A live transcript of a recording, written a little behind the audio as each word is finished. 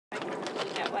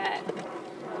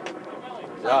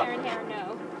flat iron hair,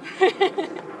 no. It's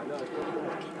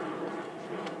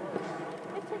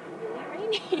like really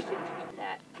raining.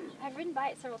 I've ridden by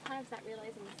it several times not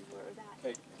realizing this is where it was at.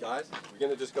 Hey guys, we're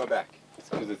going to just go back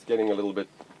because it's getting a little bit,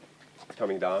 it's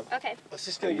coming down. Okay. It's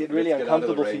just going to get really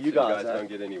uncomfortable for you guys. Don't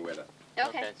get any wetter.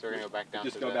 Okay. So we're going to go back down.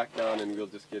 Just go back down and we'll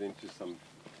just get into some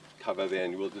cover there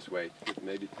and we'll just wait. It'll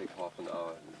maybe take half an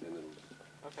hour and then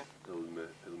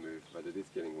it'll move, but it is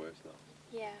getting worse now.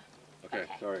 Yeah. Okay,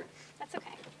 sorry. That's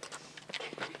okay.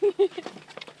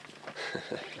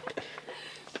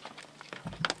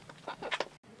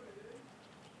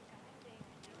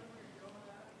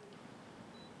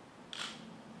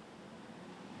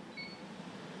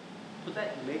 Put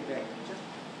that leg back, just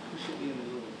push it in a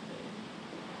little bit.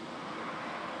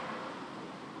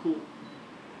 Cool.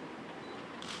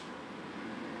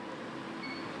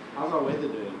 How's our weather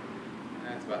doing?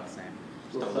 That's about the same.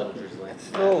 Just a little drizzly. It's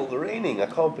still raining, I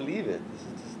can't believe it.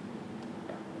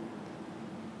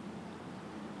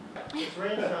 It's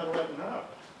raining out right now.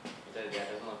 It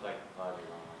doesn't look like the clouds are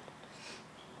going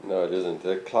on. No, it isn't.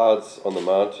 The clouds on the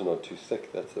mountain are too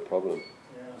thick, that's the problem.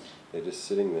 Yeah. They're just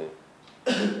sitting there.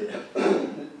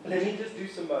 Let me just do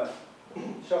some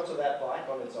shots of that bike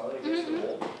on its own against the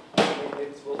wall.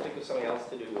 We'll think of something else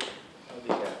to do with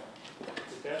over here.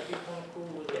 Would that be kind of cool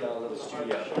with In our little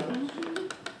studio.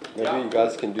 Maybe you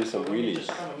guys can do some wheelies.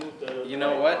 You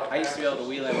know what? I used to be able to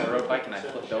wheel in my road bike and I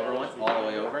flipped over once all the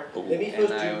way over. Let me And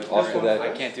first I do was After never, that-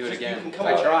 I can't do it Just again. you can come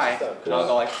I out try and stuff. and I'll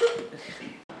go like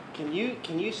Can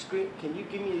you scream? Can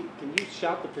you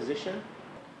shout the position?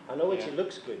 I know it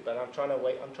looks good, but I'm trying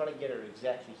to get her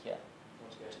exactly here.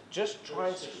 Just try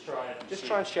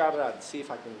and shout it out and see if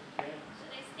I can. Should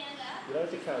I stand up? You don't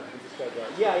have to count. You just go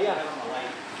down. Yeah.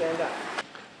 Stand up.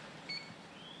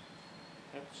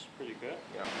 That's pretty good.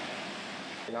 Yeah.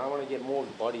 And I want to get more of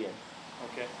the body in.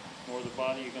 Okay. More of the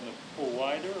body, you're going to pull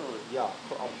wider, or Yeah,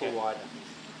 I'll pull wider.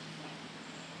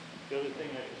 the other thing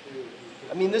I could do is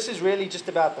I mean, this is really just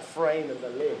about the frame and the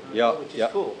leg, Yeah, which is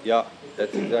cool. Yeah,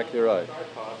 that's exactly right.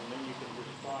 tripod, and then you can just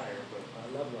fire. But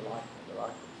I love the light. The light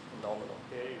is phenomenal.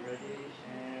 okay, ready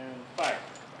and fire.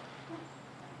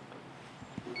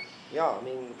 Yeah, I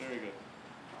mean, Very good.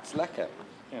 It's lacquer.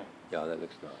 Yeah. Yeah, that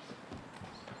looks nice.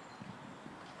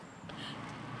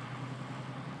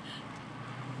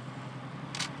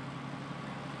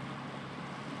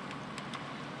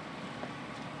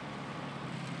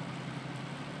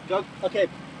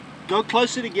 go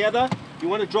closer together. You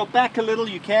want to drop back a little,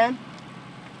 you can.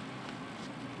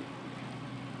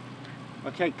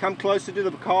 Okay, come closer to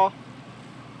the car.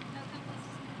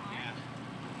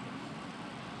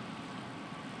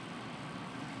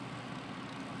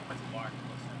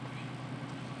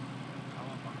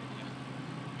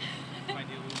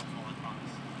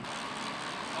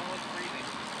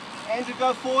 Andrew,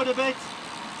 go forward a bit.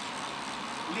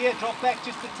 Leah, drop back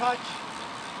just a touch.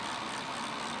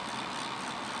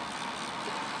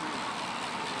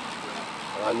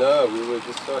 I know, we were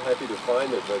just so happy to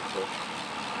find it, but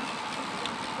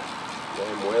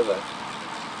damn weather.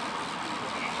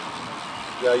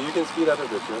 Yeah, you can speed up a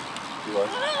bit, Jim, if you want.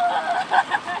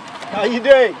 How are you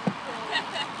doing?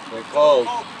 They're cold.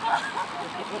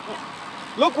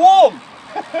 Look warm.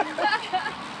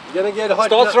 You're gonna get hot.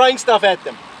 Start throwing stuff at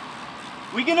them.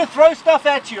 We're gonna throw stuff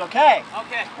at you, okay?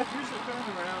 okay.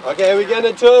 Okay, we're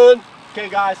gonna turn. Okay,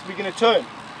 guys, we're gonna turn.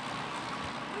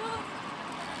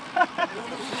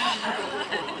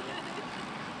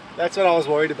 That's what I was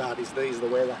worried about. Is the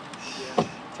weather? Yeah.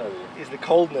 Tell me. Is the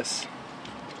coldness?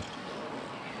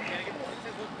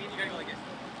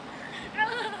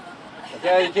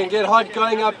 Okay, you can get hot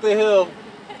going up the hill.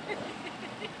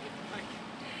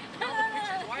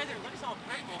 Why are their lips all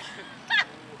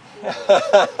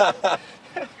purple?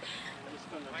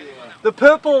 The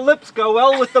purple lips go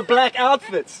well with the black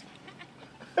outfits.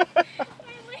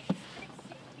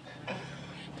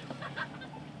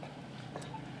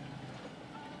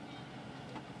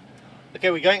 Okay,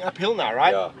 we're going uphill now,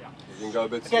 right? Yeah, you can go a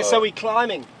bit slower. Okay, so we're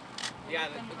climbing. Yeah,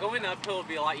 going uphill would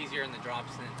be a lot easier in the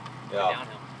drops than Yeah.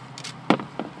 downhill.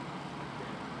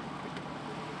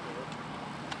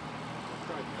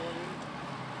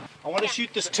 I want to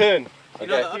shoot this turn. You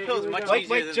know, the uphill is much easier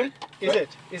Wait, than Jim.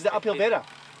 Is the uphill better?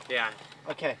 Yeah,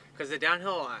 Okay. because the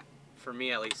downhill, for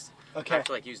me at least, I Okay. have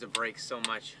to like use the brakes so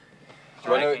much.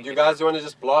 Do you guys want to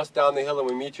just blast down the hill and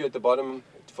we meet you at the bottom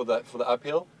for the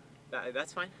uphill?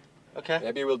 That's fine. Okay.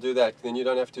 Maybe we'll do that. Then you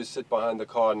don't have to sit behind the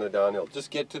car in the downhill. Just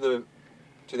get to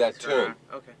that turn,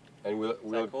 Okay. and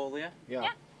Is that cool, Leah?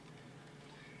 Yeah.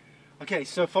 Okay,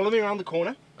 so follow me around the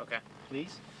corner, Okay.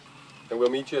 please. and we'll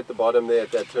meet you at the bottom there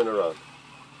at that turnaround.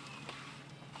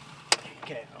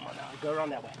 Okay, come on now. Go around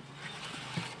that way.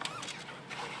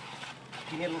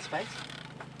 Give me a little space.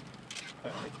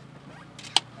 Perfect.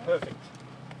 Perfect.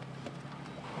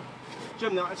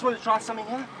 Jim, now I just want to try something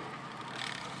here.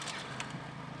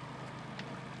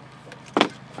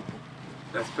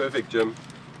 That's perfect, Jim.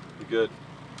 You're good.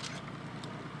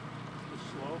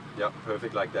 Just slow. Yep,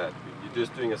 perfect like that. You're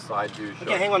just doing a side view shot.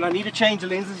 Okay, hang on. I need to change the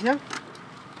lenses here.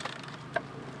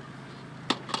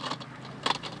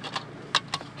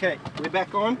 Okay, we're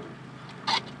back on.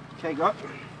 Okay, go.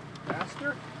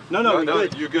 Faster? No, No, we're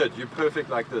good. you're good. You're perfect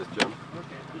like this, Jim. Okay,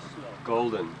 just slow.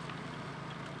 Golden.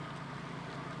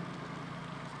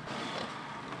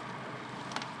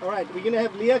 All right, we're gonna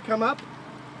have Leah come up.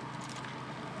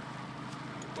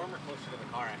 Warmer closer to the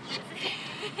car,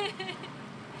 actually.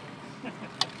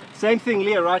 Same thing,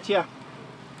 Leah, right here.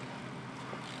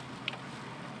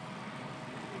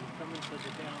 Come and put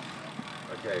it down.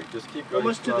 Okay, just keep going.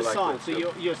 Almost to slow the like side. this,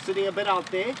 So Jim. you're sitting a bit out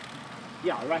there.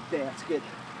 Yeah, right there. That's good.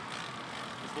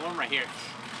 It's warm right here.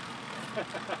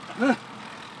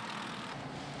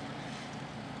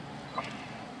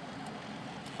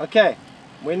 Okay,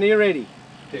 when you're ready,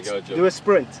 Okay, go, Jim. do a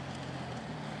sprint.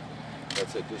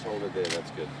 That's it. Just hold it there.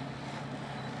 That's good.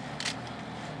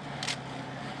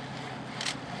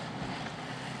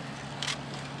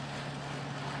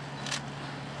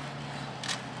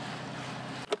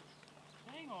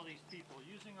 Dang all these people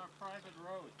using our private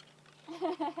road.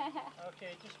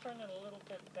 Okay, just turn it a little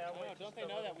bit that way. Don't just they a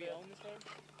know little that we bit. own this road?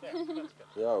 Yeah, that's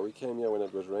good. Yeah, we came here when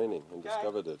it was raining and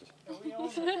discovered it. Yeah, we own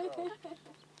this road.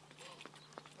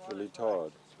 Fully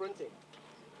tarred. Sprinting.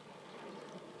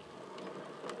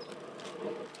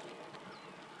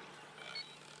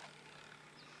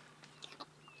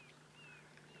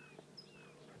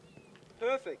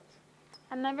 Perfect.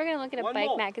 I'm never gonna look at a One bike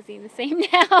more. magazine the same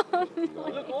now. No,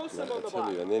 You look awesome no, on I the tell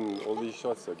bike. you, and then all these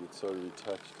shots I get so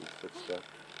retouched and fixed up.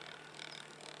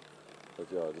 But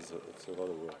yeah, it's a lot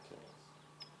of work. Yeah.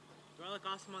 Do I look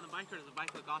awesome on the bike or does the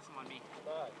bike look awesome on me?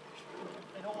 Right.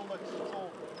 It all looks, it's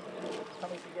all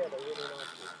coming together really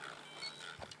nicely.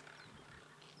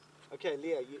 Okay,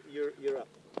 Leah, you're up.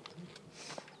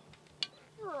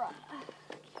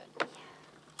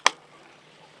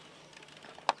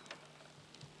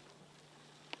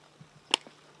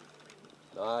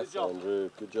 Nice, Good job. Andrew.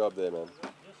 Good job there, man. This wheel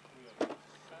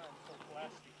sounds so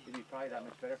plasticky. It'd be probably that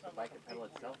much better if the bike could pedal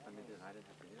itself and I didn't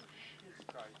have to do it. Jesus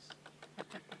Christ.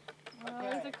 Oh,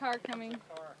 there's a car coming.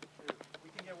 Car, too. We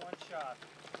can get one shot.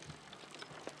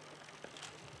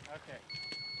 Okay.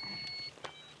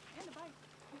 And a bike.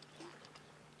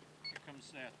 Here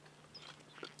comes that.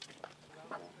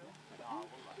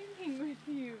 Kidding with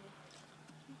you.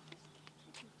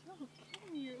 I'm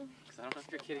kidding you. Because I don't know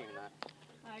if you're kidding or not.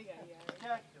 Ay, ay, ay.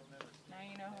 Okay. Now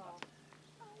you know how.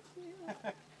 I do.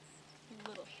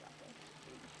 Little shocker.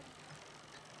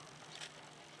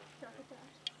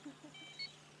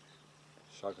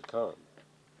 Shaka Khan.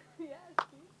 Yes. What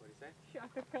do you say?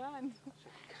 Shaka Khan.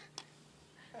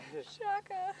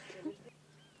 Shaka.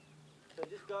 So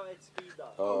just go at speed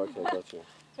though. Oh, okay, gotcha.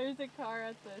 There's a car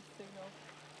at the signal.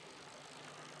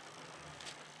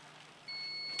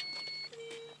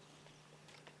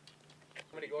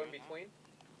 I'm going to go in between.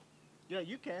 Yeah,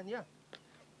 you can, yeah.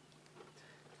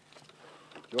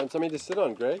 You want something to sit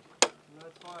on, Greg? No,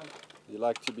 it's fine. You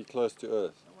like to be close to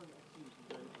earth.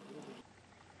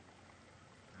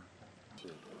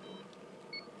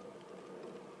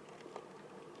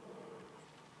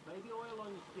 Baby oil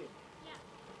on your skin.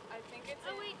 I think it's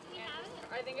Oh wait, do you have it?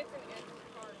 I think it's an Andrew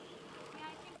card.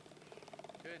 Yeah, I think.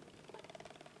 Good.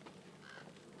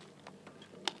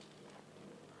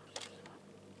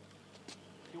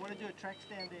 If you want to do a track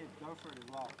stand there, go for it as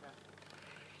well.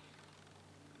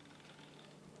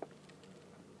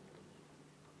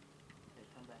 Okay,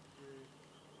 come back through.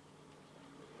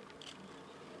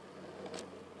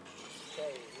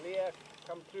 Okay, Leah,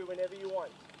 come through whenever you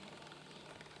want.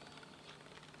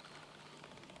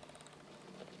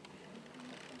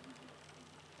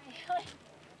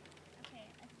 Okay,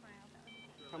 I smiled.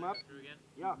 Come up. Through again.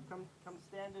 Yeah, come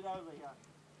stand it over here.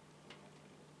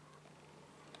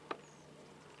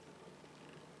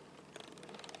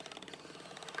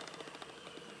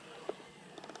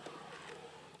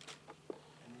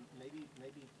 And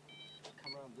maybe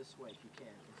come around this way if you can.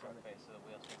 in front of Okay, you. so the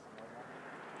wheels face the normal.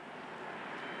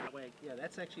 That way, yeah,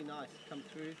 that's actually nice. Come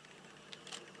through.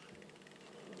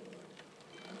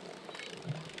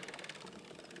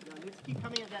 Yeah, let's keep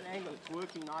coming at that angle. It's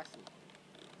working nicely.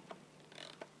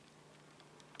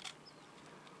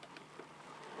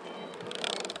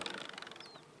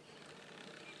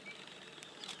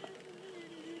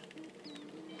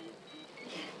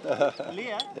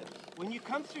 Leah, when you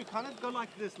come through, kind of go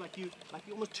like this, like you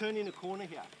almost turn in a corner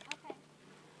here. Okay.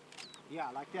 Yeah,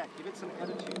 like that. Give it some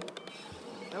attitude.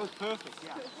 That was perfect,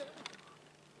 yeah.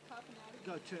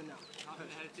 Go, turn now.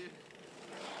 Confident attitude.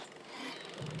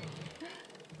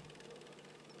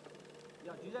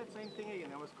 Yeah, do that same thing again.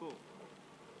 That was cool.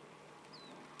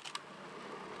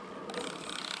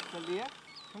 So Leah,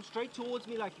 come straight towards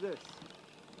me like this.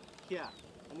 Here.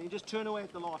 And then just turn away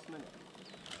at the last minute.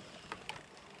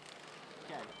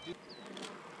 Okay.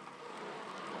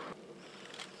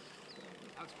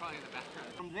 That was probably in the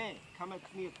background. From there, come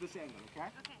at me at this angle, okay?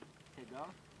 Okay. Okay, go.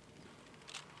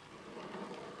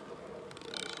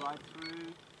 Slide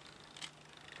through.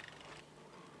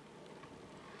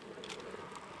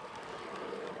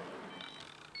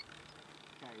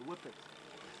 Okay, whip it.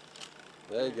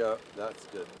 There you go. That's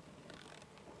good.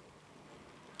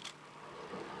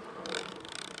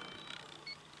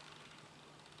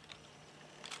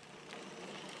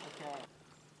 Okay.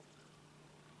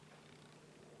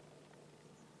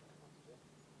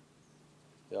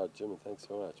 Yeah, Jimmy, thanks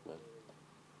so much, man.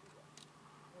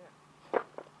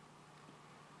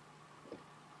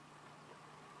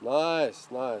 Nice,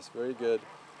 nice, very good.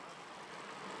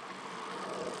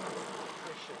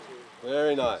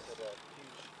 Very nice.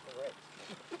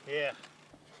 Yeah.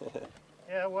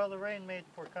 Yeah, well, the rain made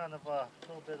for kind of a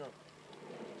little bit of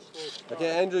slow start. Okay,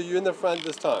 Andrew, you in the front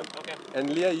this time. Okay. And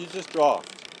Leah, you just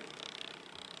draft.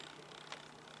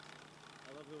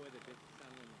 I love the way the bits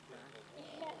sound in the track.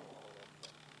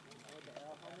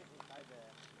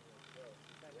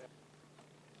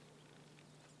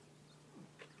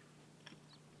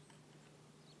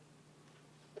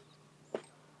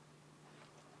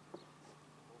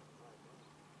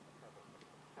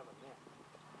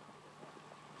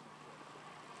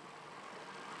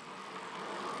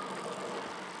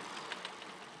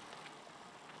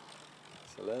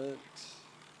 Excellent.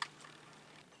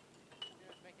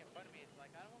 You're making fun of me. It's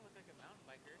like, I don't want to look like a mountain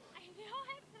biker. I know,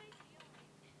 that's my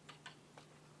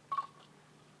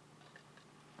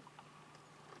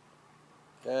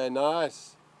feeling. Okay, nice.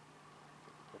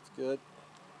 That's good.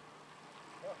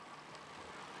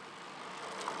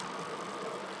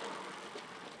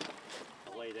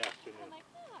 Late afternoon. I'm like,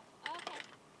 oh,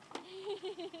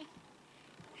 okay.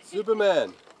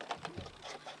 Superman.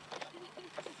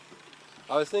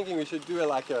 I was thinking we should do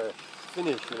like a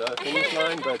finish, finish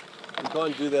line, but you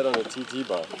can't do that on a TT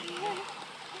bike.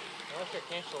 Unless you're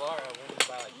Cancellara, winning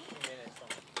by like 2 minutes on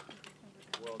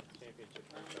World Championship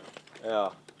time.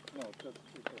 Yeah.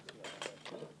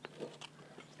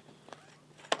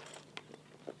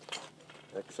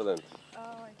 Excellent.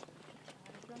 Oh,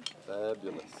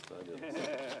 Fabulous, fabulous.